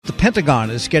Pentagon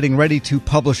is getting ready to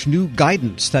publish new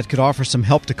guidance that could offer some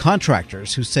help to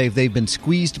contractors who say they've been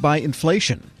squeezed by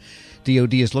inflation.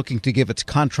 DoD is looking to give its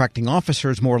contracting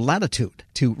officers more latitude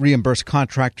to reimburse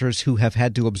contractors who have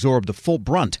had to absorb the full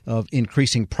brunt of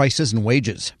increasing prices and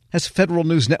wages. As Federal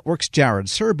News Network's Jared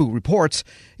Serbu reports,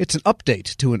 it's an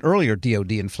update to an earlier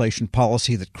DoD inflation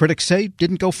policy that critics say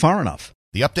didn't go far enough.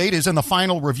 The update is in the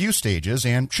final review stages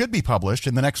and should be published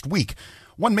in the next week.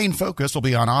 One main focus will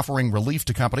be on offering relief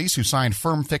to companies who signed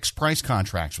firm fixed-price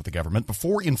contracts with the government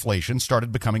before inflation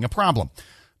started becoming a problem.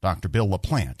 Dr. Bill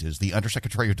LaPlante is the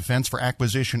Undersecretary of Defense for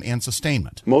Acquisition and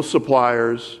Sustainment. Most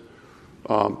suppliers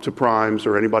to primes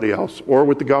or anybody else, or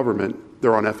with the government,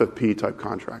 they're on FFP-type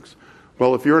contracts.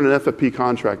 Well, if you're in an FFP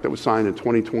contract that was signed in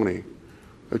 2020,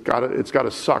 it's got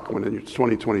to suck when it's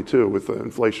 2022 with an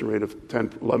inflation rate of 10,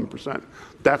 11%.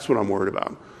 That's what I'm worried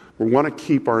about. We want to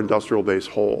keep our industrial base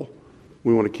whole.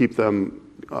 We want to keep them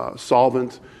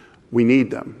solvent. We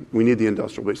need them. We need the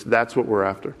industrial base. That's what we're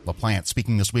after. LaPlante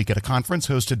speaking this week at a conference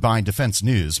hosted by Defense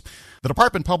News. The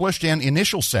department published an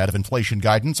initial set of inflation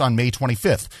guidance on May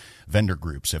 25th. Vendor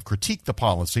groups have critiqued the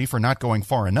policy for not going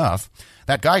far enough.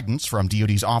 That guidance from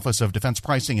DoD's Office of Defense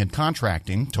Pricing and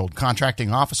Contracting told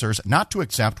contracting officers not to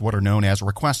accept what are known as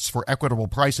requests for equitable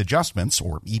price adjustments,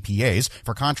 or EPAs,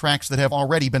 for contracts that have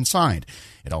already been signed.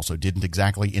 It also didn't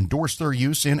exactly endorse their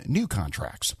use in new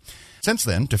contracts. Since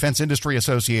then, defense industry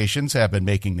associations have been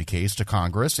making the case to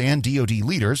Congress and DoD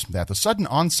leaders that the sudden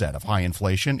onset of high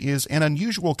inflation is an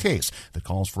unusual case that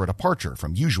calls for a departure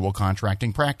from usual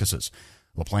contracting practices.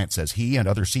 LaPlante says he and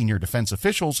other senior defense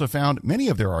officials have found many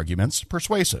of their arguments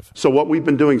persuasive. So what we've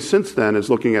been doing since then is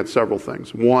looking at several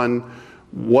things. One,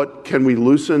 what can we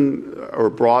loosen or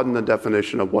broaden the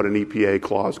definition of what an EPA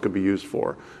clause could be used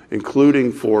for,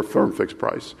 including for firm fixed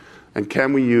price? And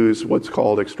can we use what's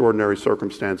called extraordinary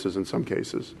circumstances in some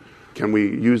cases? Can we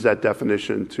use that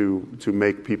definition to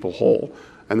make people whole?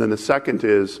 And then the second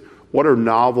is, what are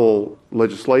novel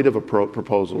legislative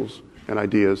proposals and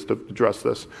ideas to address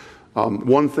this?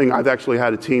 One thing I've actually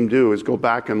had a team do is go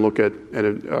back and look at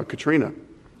Katrina.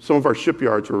 Some of our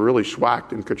shipyards were really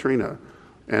schwacked in Katrina,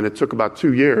 and it took about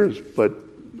 2 years, but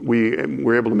we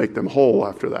were able to make them whole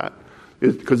after that.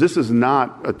 Because this is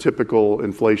not a typical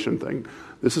inflation thing.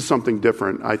 This is something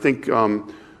different. I think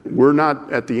we're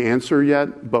not at the answer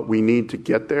yet, but we need to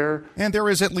get there. And there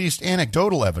is at least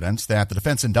anecdotal evidence that the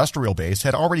defense industrial base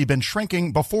had already been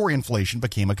shrinking before inflation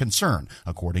became a concern,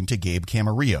 according to Gabe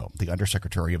Camarillo, the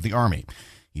Undersecretary of the Army.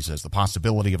 He says the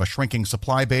possibility of a shrinking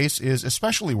supply base is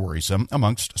especially worrisome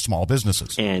amongst small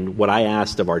businesses. And what I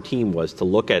asked of our team was to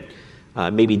look at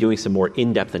maybe doing some more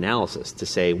in-depth analysis to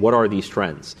say, what are these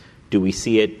trends? Do we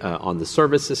see it on the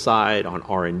services side, on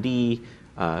R&D,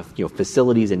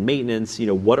 facilities and maintenance?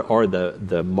 What are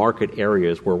the market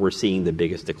areas where we're seeing the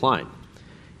biggest decline?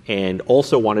 And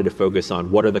also wanted to focus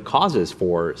on what are the causes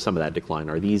for some of that decline.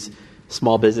 Are these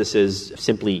small businesses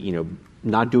simply,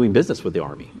 not doing business with the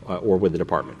Army or with the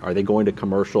department? Are they going to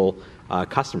commercial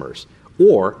customers?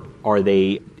 Or are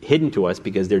they hidden to us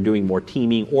because they're doing more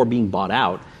teaming or being bought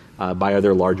out by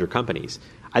other larger companies?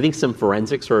 I think some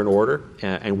forensics are in order,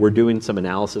 and we're doing some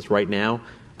analysis right now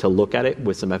to look at it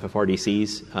with some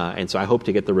FFRDCs, and so I hope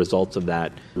to get the results of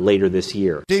that later this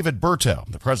year. David Berto,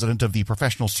 the president of the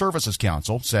Professional Services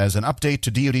Council, says an update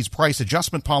to DoD's price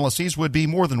adjustment policies would be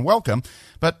more than welcome,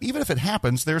 but even if it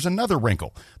happens, there's another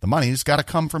wrinkle. The money's got to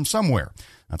come from somewhere.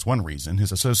 That's one reason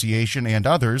his association and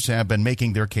others have been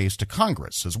making their case to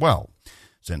Congress as well.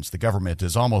 Since the government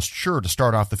is almost sure to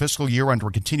start off the fiscal year under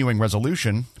a continuing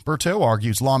resolution, Berto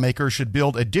argues lawmakers should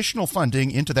build additional funding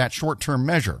into that short-term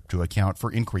measure to account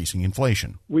for increasing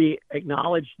inflation. We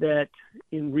acknowledge that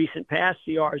in recent past,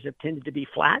 CRs have tended to be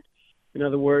flat. In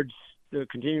other words, the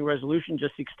continuing resolution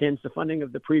just extends the funding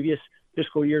of the previous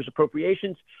fiscal year's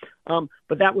appropriations.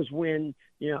 But that was when,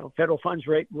 federal funds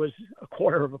rate was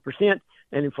 0.25%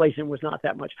 and inflation was not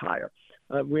that much higher.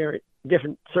 We're in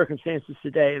different circumstances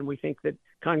today, and we think that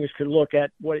Congress could look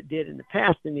at what it did in the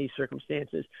past in these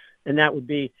circumstances, and that would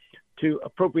be to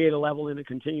appropriate a level in a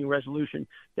continuing resolution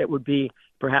that would be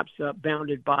perhaps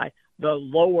bounded by the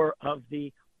lower of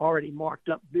the already marked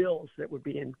up bills that would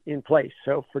be in place.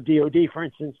 So for DOD, for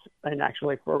instance, and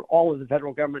actually for all of the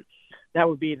federal government, that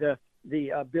would be the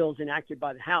bills enacted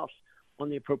by the House on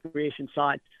the appropriation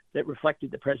side that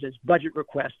reflected the president's budget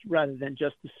request rather than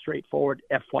just the straightforward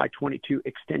FY22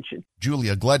 extension.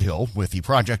 Julia Gledhill with the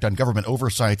Project on Government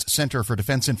Oversight's Center for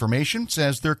Defense Information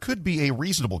says there could be a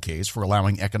reasonable case for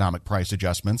allowing economic price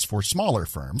adjustments for smaller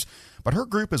firms, but her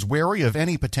group is wary of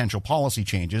any potential policy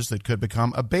changes that could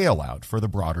become a bailout for the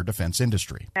broader defense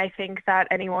industry. I think that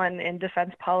anyone in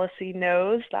defense policy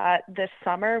knows that this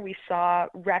summer we saw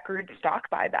record stock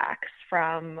buybacks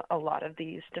from a lot of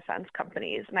these defense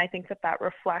companies, and I think that that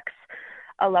reflects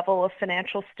a level of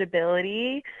financial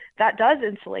stability that does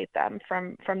insulate them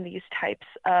from these types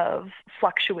of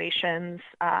fluctuations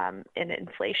in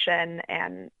inflation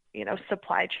and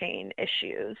supply chain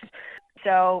issues.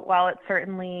 So while it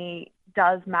certainly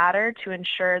does matter to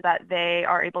ensure that they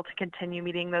are able to continue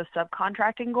meeting those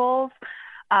subcontracting goals,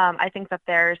 I think that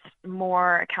there's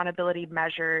more accountability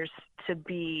measures to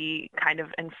be kind of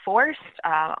enforced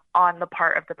on the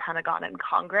part of the Pentagon and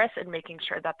Congress in making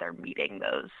sure that they're meeting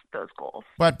those goals.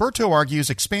 But Berto argues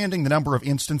expanding the number of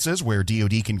instances where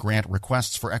DoD can grant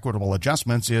requests for equitable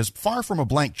adjustments is far from a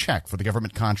blank check for the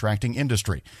government contracting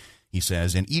industry. He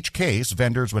says in each case,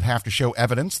 vendors would have to show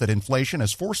evidence that inflation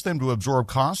has forced them to absorb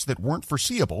costs that weren't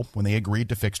foreseeable when they agreed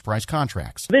to fixed-price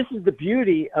contracts. This is the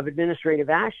beauty of administrative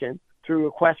action through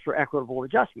request for equitable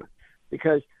adjustment,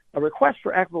 because a request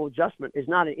for equitable adjustment is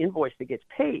not an invoice that gets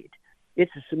paid.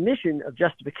 It's a submission of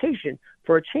justification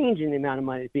for a change in the amount of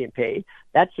money that's being paid.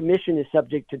 That submission is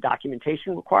subject to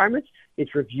documentation requirements.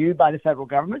 It's reviewed by the federal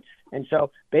government. And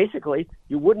so basically,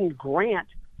 you wouldn't grant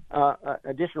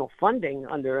additional funding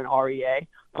under an REA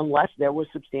unless there was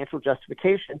substantial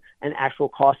justification and actual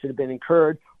costs that have been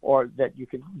incurred or that you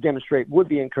could demonstrate would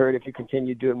be incurred if you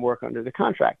continued doing work under the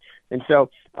contract. And so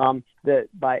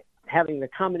by having the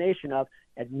combination of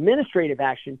administrative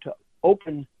action to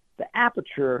open the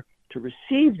aperture to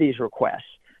receive these requests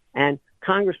and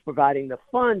Congress providing the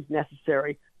funds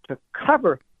necessary to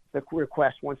cover the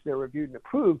requests once they're reviewed and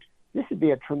approved, this would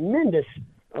be a tremendous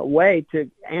way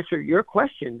to answer your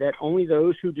question that only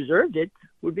those who deserved it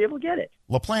would be able to get it.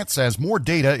 LaPlante says more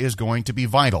data is going to be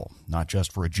vital, not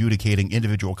just for adjudicating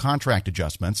individual contract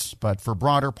adjustments, but for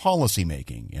broader policy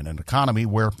making in an economy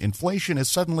where inflation has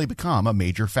suddenly become a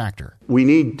major factor. We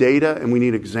need data and we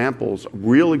need examples,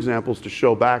 real examples to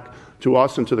show back to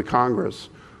us and to the Congress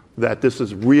that this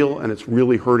is real and it's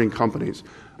really hurting companies.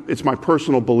 It's my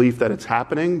personal belief that it's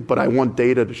happening, but I want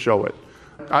data to show it.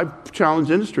 I've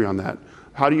challenged industry on that.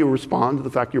 How do you respond to the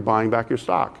fact you're buying back your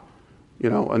stock?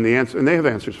 And the answer, and they have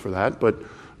answers for that, but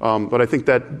I think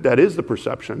that is the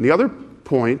perception. The other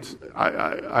point,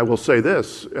 I will say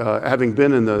this: having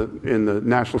been in the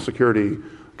national security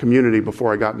community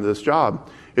before I got into this job,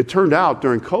 it turned out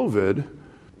during COVID,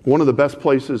 one of the best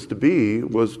places to be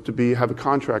was to have a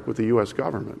contract with the U.S.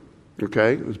 government.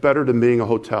 Okay, it was better than being a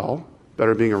hotel,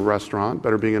 better being a restaurant,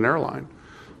 better being an airline.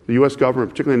 The U.S.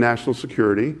 government, particularly national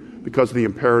security, because of the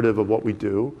imperative of what we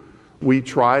do, we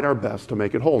tried our best to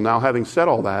make it whole. Now, having said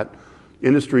all that,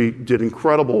 industry did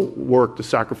incredible work to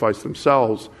sacrifice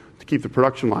themselves to keep the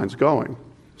production lines going.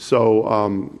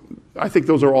 So I think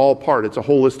those are all part. It's a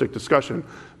holistic discussion.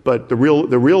 But the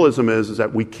realism is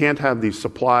that we can't have these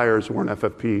suppliers who aren't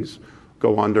FFPs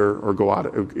go under or go out,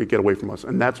 or get away from us.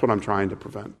 And that's what I'm trying to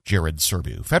prevent. Jared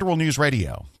Serbu, Federal News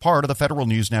Radio, part of the Federal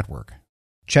News Network.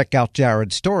 Check out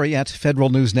Jared's story at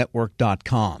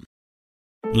federalnewsnetwork.com.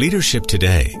 Leadership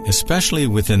today, especially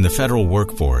within the federal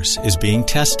workforce, is being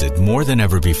tested more than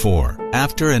ever before.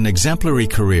 After an exemplary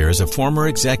career as a former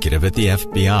executive at the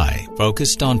FBI,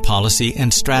 focused on policy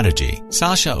and strategy,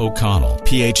 Sasha O'Connell,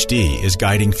 Ph.D., is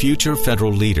guiding future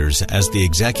federal leaders as the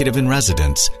executive in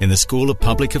residence in the School of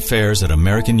Public Affairs at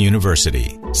American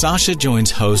University. Sasha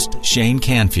joins host Shane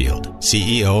Canfield,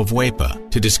 CEO of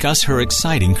WEPA, to discuss her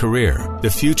exciting career,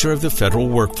 the future of the federal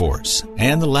workforce,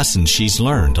 and the lessons she's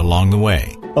learned along the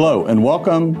way. Hello, and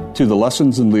welcome to the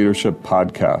Lessons in Leadership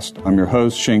podcast. I'm your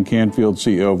host, Shane Canfield,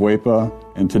 CEO of WEPA,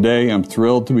 and today I'm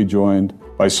thrilled to be joined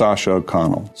by Sasha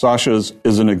O'Connell. Sasha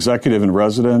is an executive in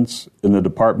residence in the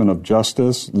Department of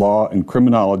Justice, Law, and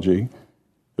Criminology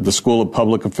at the School of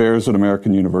Public Affairs at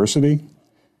American University,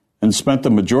 and spent the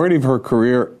majority of her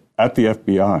career at the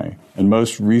FBI, and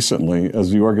most recently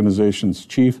as the organization's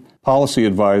Chief Policy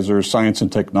Advisor, Science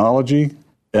and Technology,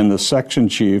 and the Section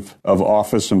Chief of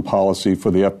Office and Policy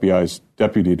for the FBI's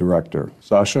Deputy Director.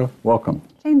 Sasha, welcome.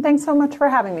 Shane, thanks so much for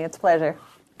having me. It's a pleasure.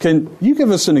 Can you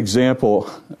give us an example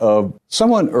of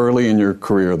someone early in your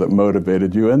career that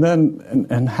motivated you, and then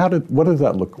what did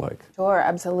that look like? Sure,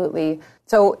 absolutely.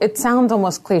 So it sounds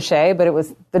almost cliche, but it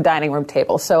was the dining room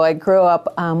table. So I grew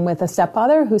up with a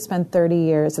stepfather who spent 30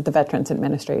 years at the Veterans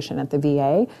Administration at the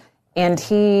VA. And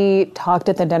he talked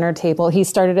at the dinner table. He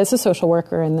started as a social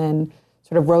worker and then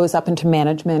sort of rose up into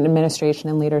management, administration,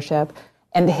 and leadership.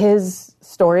 And his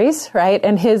stories, right,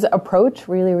 and his approach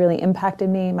really, really impacted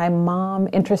me. My mom,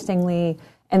 interestingly,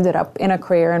 ended up in a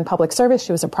career in public service.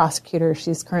 She was a prosecutor.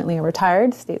 She's currently a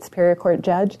retired state superior court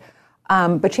judge.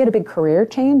 But she had a big career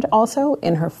change also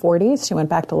in her 40s. She went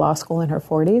back to law school in her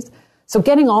 40s. So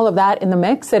getting all of that in the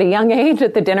mix at a young age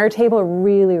at the dinner table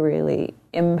really, really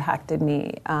impacted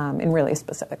me in really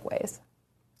specific ways.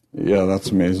 Yeah,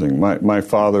 that's amazing. My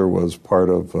father was part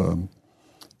of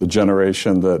the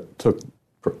generation that took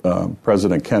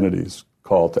President Kennedy's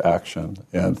call to action.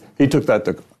 And he took that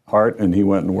to heart, and he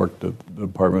went and worked at the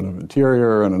Department of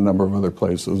Interior and a number of other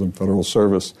places in federal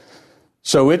service.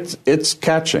 So it's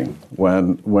catching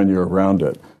when you're around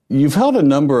it. You've held a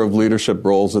number of leadership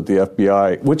roles at the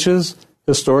FBI, which is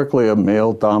historically a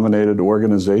male-dominated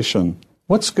organization.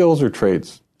 What skills or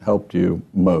traits helped you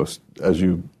most as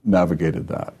you navigated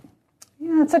that?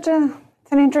 Yeah, it's an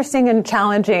interesting and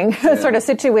challenging sort of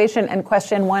situation and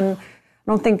question. One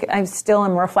I don't think I still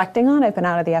am reflecting on. I've been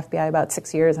out of the FBI about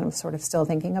 6 years, and I'm sort of still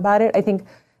thinking about it. I think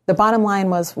the bottom line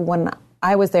was when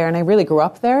I was there, and I really grew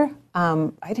up there,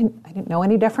 I didn't know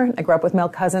any different. I grew up with male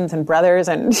cousins and brothers,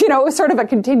 and it was sort of a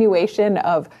continuation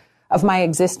of my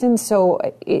existence. So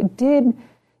it did,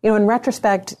 in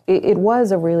retrospect, it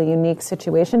was a really unique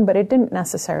situation, but it didn't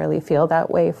necessarily feel that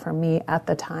way for me at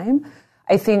the time.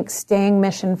 I think staying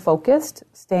mission focused,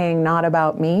 staying not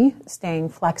about me, staying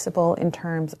flexible in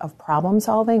terms of problem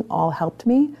solving all helped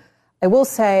me. I will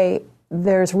say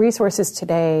there's resources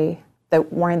today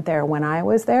that weren't there when I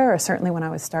was there, or certainly when I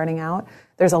was starting out.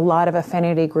 There's a lot of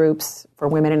affinity groups for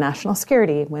women in national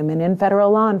security, women in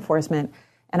federal law enforcement.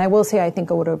 And I will say I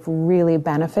think I would have really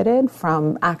benefited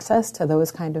from access to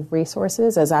those kind of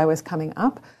resources as I was coming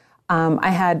up. I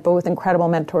had both incredible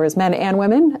mentors, men and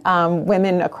women,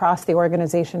 women across the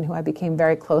organization who I became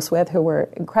very close with, who were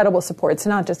incredible supports,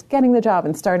 not just getting the job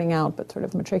and starting out, but sort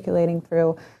of matriculating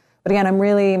through. But again, I'm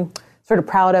really sort of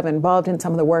proud of and involved in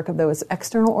some of the work of those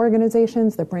external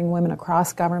organizations that bring women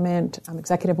across government,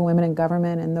 executive women in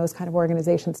government, and those kind of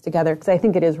organizations together, because I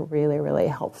think it is really, really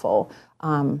helpful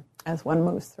as one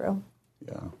moves through.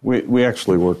 Yeah, we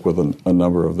actually work with a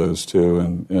number of those too,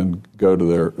 and go to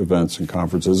their events and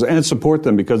conferences and support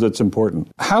them because it's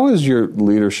important. How has your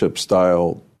leadership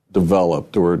style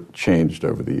developed or changed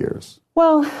over the years?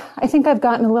 Well, I think I've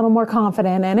gotten a little more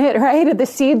confident in it, right? The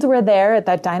seeds were there at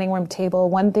that dining room table.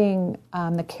 One thing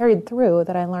that carried through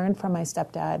that I learned from my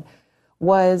stepdad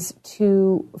was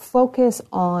to focus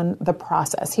on the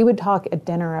process. He would talk at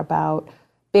dinner about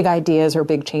big ideas or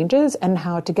big changes and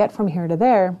how to get from here to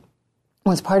there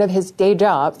was part of his day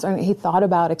job, so he thought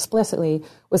about explicitly,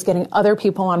 was getting other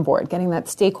people on board, getting that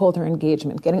stakeholder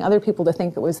engagement, getting other people to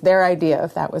think it was their idea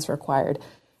if that was required.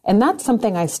 And that's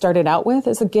something I started out with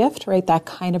as a gift, right, that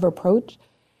kind of approach.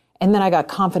 And then I got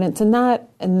confidence in that,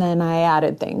 and then I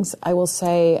added things. I will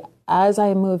say, as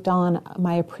I moved on,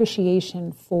 my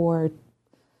appreciation for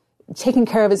taking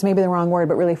care of is maybe the wrong word,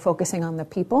 but really focusing on the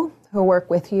people who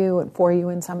work with you and for you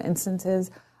in some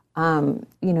instances,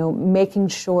 making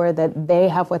sure that they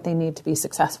have what they need to be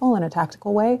successful in a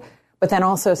tactical way. But then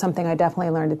also something I definitely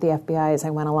learned at the FBI as I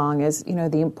went along is,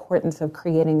 the importance of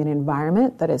creating an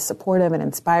environment that is supportive and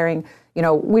inspiring.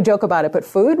 We joke about it, but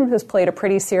food has played a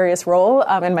pretty serious role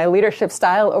in my leadership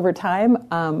style over time.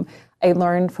 I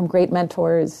learned from great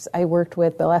mentors. I worked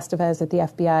with Bill Estevez at the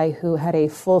FBI, who had a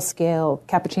full-scale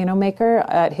cappuccino maker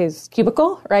at his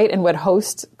cubicle, right, and would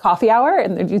host coffee hour,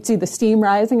 and you'd see the steam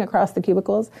rising across the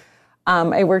cubicles.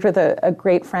 I worked with a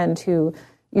great friend who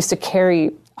used to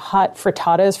carry hot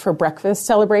frittatas for breakfast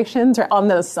celebrations on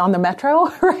the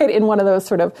metro, right, in one of those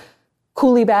sort of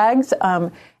coolie bags.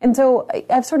 And so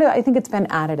I think it's been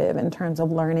additive in terms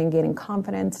of learning, gaining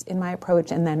confidence in my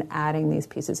approach, and then adding these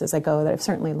pieces as I go that I've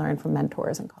certainly learned from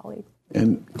mentors and colleagues.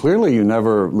 And clearly you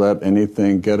never let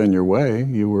anything get in your way.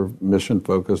 You were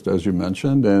mission-focused, as you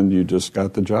mentioned, and you just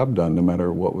got the job done no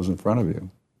matter what was in front of you.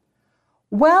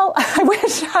 Well, I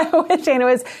wish, and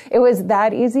it was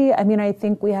that easy. I mean, I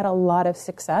think we had a lot of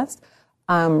success.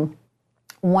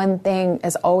 One thing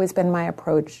has always been my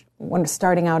approach when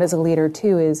starting out as a leader,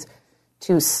 too, is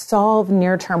to solve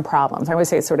near-term problems. I always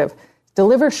say sort of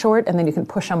deliver short and then you can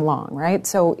push them long, right?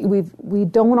 So we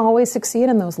don't always succeed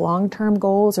in those long-term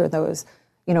goals or those,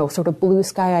 sort of blue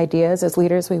sky ideas as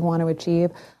leaders we want to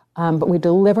achieve. But we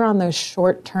deliver on those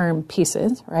short-term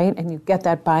pieces, right? And you get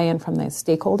that buy-in from the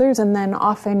stakeholders. And then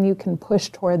often you can push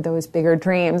toward those bigger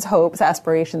dreams, hopes,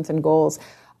 aspirations, and goals.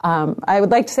 I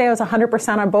would like to say I was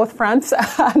 100% on both fronts.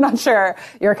 I'm not sure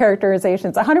your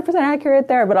characterization's 100% accurate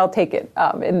there, but I'll take it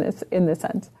in this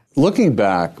sense. Looking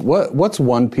back, what's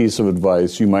one piece of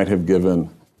advice you might have given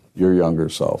your younger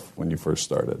self when you first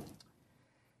started?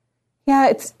 Yeah,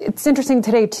 it's interesting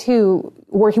today, too,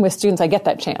 working with students, I get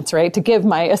that chance, right, to give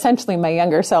essentially my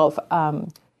younger self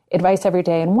advice every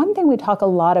day. And one thing we talk a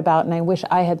lot about, and I wish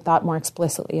I had thought more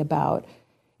explicitly about,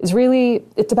 is really,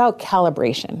 it's about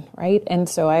calibration, right? And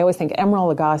so I always think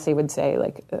Emeril Lagasse would say,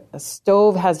 like, a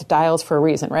stove has dials for a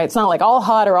reason, right? It's not like all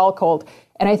hot or all cold.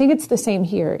 And I think it's the same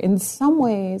here. In some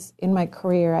ways, in my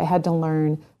career, I had to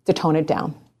learn to tone it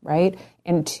down, right?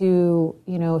 And to,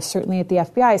 certainly at the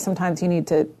FBI, sometimes you need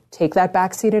to take that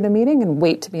back seat at a meeting and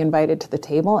wait to be invited to the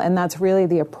table. And that's really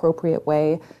the appropriate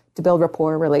way to build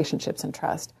rapport, relationships, and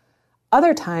trust.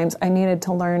 Other times, I needed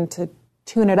to learn to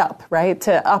tune it up, right?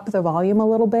 To up the volume a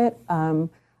little bit. I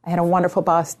had a wonderful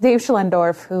boss, Dave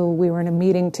Schlendorf, who we were in a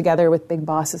meeting together with big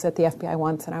bosses at the FBI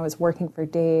once, and I was working for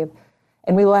Dave.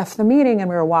 And we left the meeting and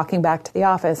we were walking back to the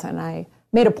office, and I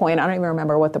made a point. I don't even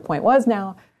remember what the point was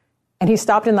now. And he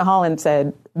stopped in the hall and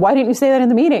said, "Why didn't you say that in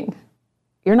the meeting?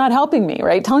 You're not helping me,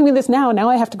 right? Telling me this now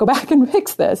I have to go back and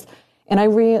fix this." And I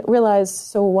realized,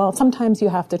 sometimes you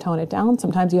have to tone it down,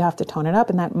 sometimes you have to tone it up,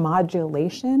 and that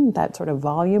modulation, that sort of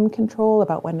volume control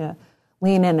about when to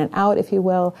lean in and out, if you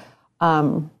will,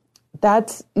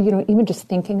 that's, even just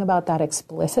thinking about that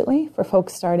explicitly for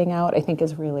folks starting out, I think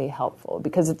is really helpful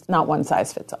because it's not one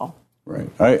size fits all. Right.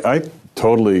 I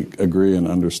totally agree and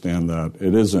understand that.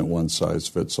 It isn't one size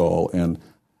fits all. And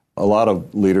a lot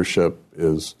of leadership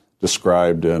is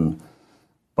described in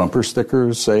bumper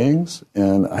stickers, sayings,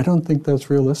 and I don't think that's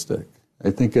realistic.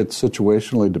 I think it's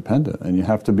situationally dependent, and you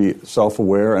have to be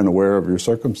self-aware and aware of your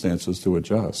circumstances to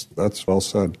adjust. That's well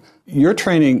said. You're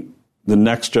training the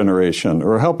next generation,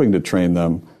 or helping to train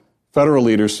them, federal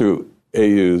leaders through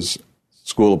AU's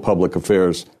School of Public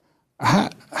Affairs.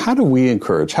 How do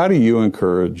you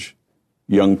encourage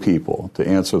young people to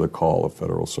answer the call of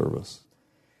federal service?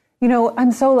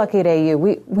 I'm so lucky at AU.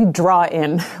 We draw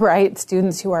in, right,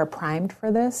 students who are primed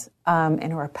for this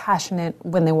and who are passionate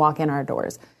when they walk in our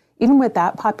doors. Even with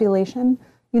that population,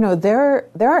 there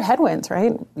are headwinds,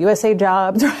 right? USA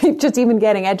jobs, right? Just even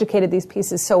getting educated, these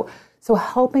pieces. So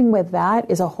helping with that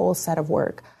is a whole set of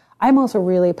work. I'm also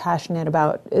really passionate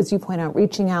about, as you point out,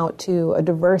 reaching out to a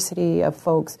diversity of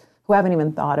folks who haven't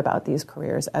even thought about these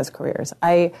careers as careers.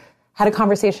 I had a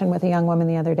conversation with a young woman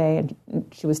the other day, and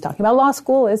she was talking about law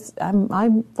school.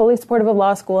 I'm fully supportive of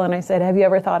law school, and I said, "Have you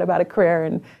ever thought about a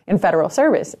career in federal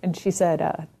service?" And she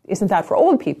said, "Isn't that for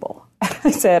old people?"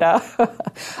 I said,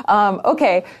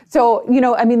 "Okay." So,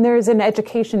 there's an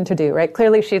education to do, right?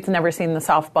 Clearly, she's never seen the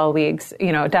softball leagues,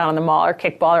 down on the mall, or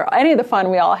kickball, or any of the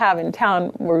fun we all have in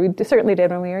town, where we certainly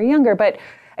did when we were younger. But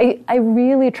I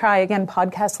really try, again,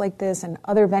 podcasts like this and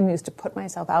other venues to put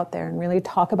myself out there and really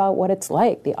talk about what it's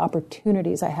like, the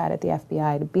opportunities I had at the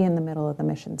FBI to be in the middle of the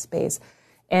mission space,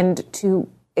 and to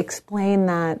explain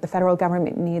that the federal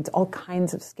government needs all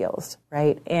kinds of skills,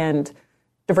 right, and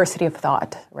diversity of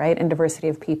thought, right, and diversity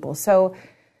of people. So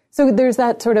there's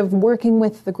that sort of working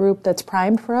with the group that's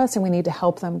primed for us, and we need to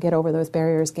help them get over those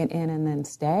barriers, get in, and then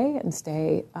stay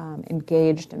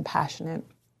engaged and passionate.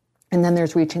 And then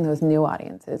there's reaching those new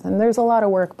audiences. And there's a lot of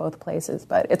work both places,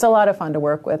 but it's a lot of fun to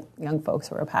work with young folks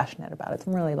who are passionate about it.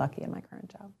 So I'm really lucky in my current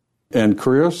job. And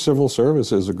career civil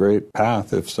service is a great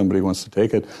path if somebody wants to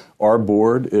take it. Our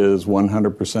board is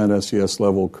 100% SES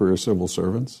level career civil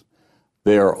servants.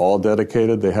 They are all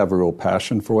dedicated. They have a real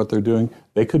passion for what they're doing.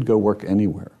 They could go work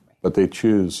anywhere, but they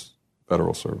choose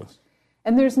federal service.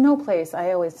 And there's no place,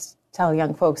 I always tell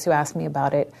young folks who ask me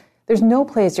about it, there's no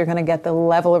place you're going to get the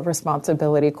level of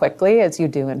responsibility quickly as you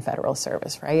do in federal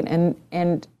service, right?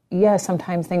 And yes,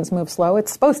 sometimes things move slow.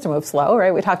 It's supposed to move slow,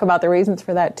 right? We talk about the reasons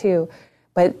for that too.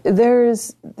 But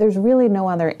there's really no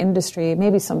other industry,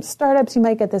 maybe some startups you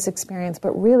might get this experience,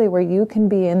 but really where you can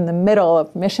be in the middle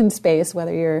of mission space,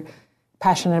 whether you're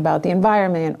passionate about the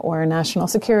environment or national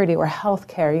security or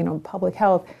healthcare, public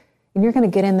health, and you're going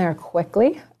to get in there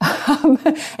quickly, and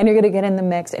you're going to get in the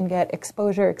mix and get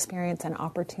exposure, experience, and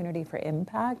opportunity for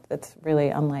impact that's really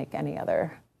unlike any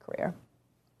other career.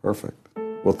 Perfect.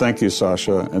 Well, thank you,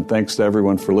 Sasha, and thanks to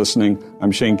everyone for listening.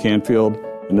 I'm Shane Canfield,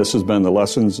 and this has been the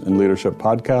Lessons in Leadership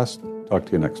podcast. Talk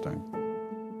to you next time.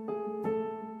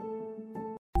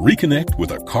 Reconnect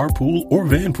with a carpool or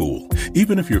vanpool.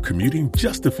 Even if you're commuting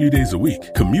just a few days a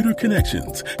week, Commuter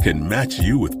Connections can match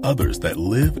you with others that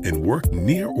live and work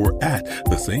near or at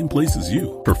the same place as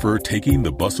you. Prefer taking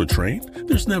the bus or train?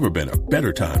 There's never been a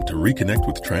better time to reconnect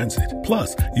with transit.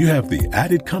 Plus, you have the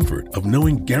added comfort of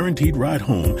knowing Guaranteed Ride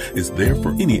Home is there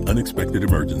for any unexpected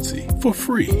emergency for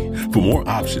free. For more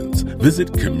options,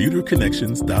 visit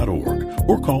commuterconnections.org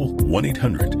or call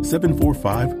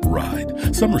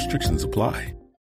 1-800-745-RIDE. Some restrictions apply.